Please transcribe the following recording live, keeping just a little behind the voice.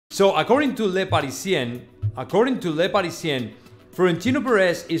So according to Le Parisien, Florentino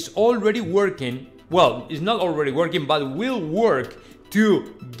Perez is already working, well, is not already working, but will work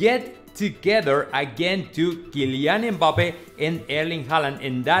to get together again to Kylian Mbappe and Erling Haaland,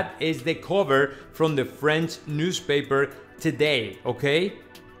 and that is the cover from the French newspaper today, okay?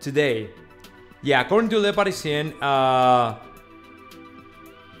 Today. Yeah, according to Le Parisien,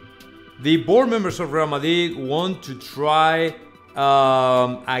 the board members of Real Madrid want to try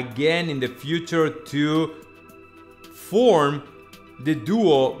again in the future to form the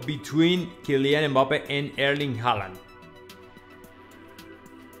duo between Kylian Mbappe and Erling Haaland.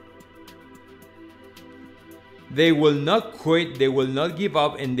 They will not quit, they will not give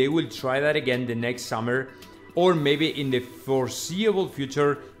up, and they will try that again the next summer, or maybe in the foreseeable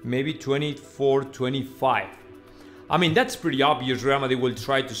future, maybe 24-25. I mean, that's pretty obvious. Real Madrid will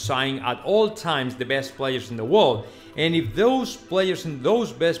try to sign at all times the best players in the world. And if those players and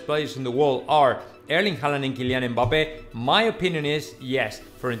those best players in the world are Erling Haaland and Kylian Mbappe, my opinion is yes,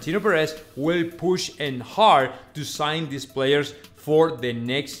 Florentino Perez will push and hard to sign these players for the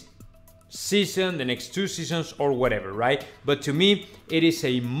next season, the next 2 seasons, or whatever, right? But to me, it is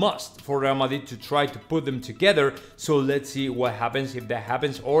a must for Real Madrid to try to put them together. So let's see what happens, if that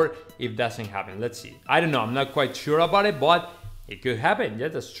happens or if doesn't happen. Let's see. I don't know. I'm not quite sure about it, but it could happen. Yeah,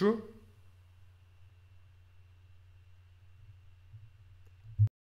 that's true.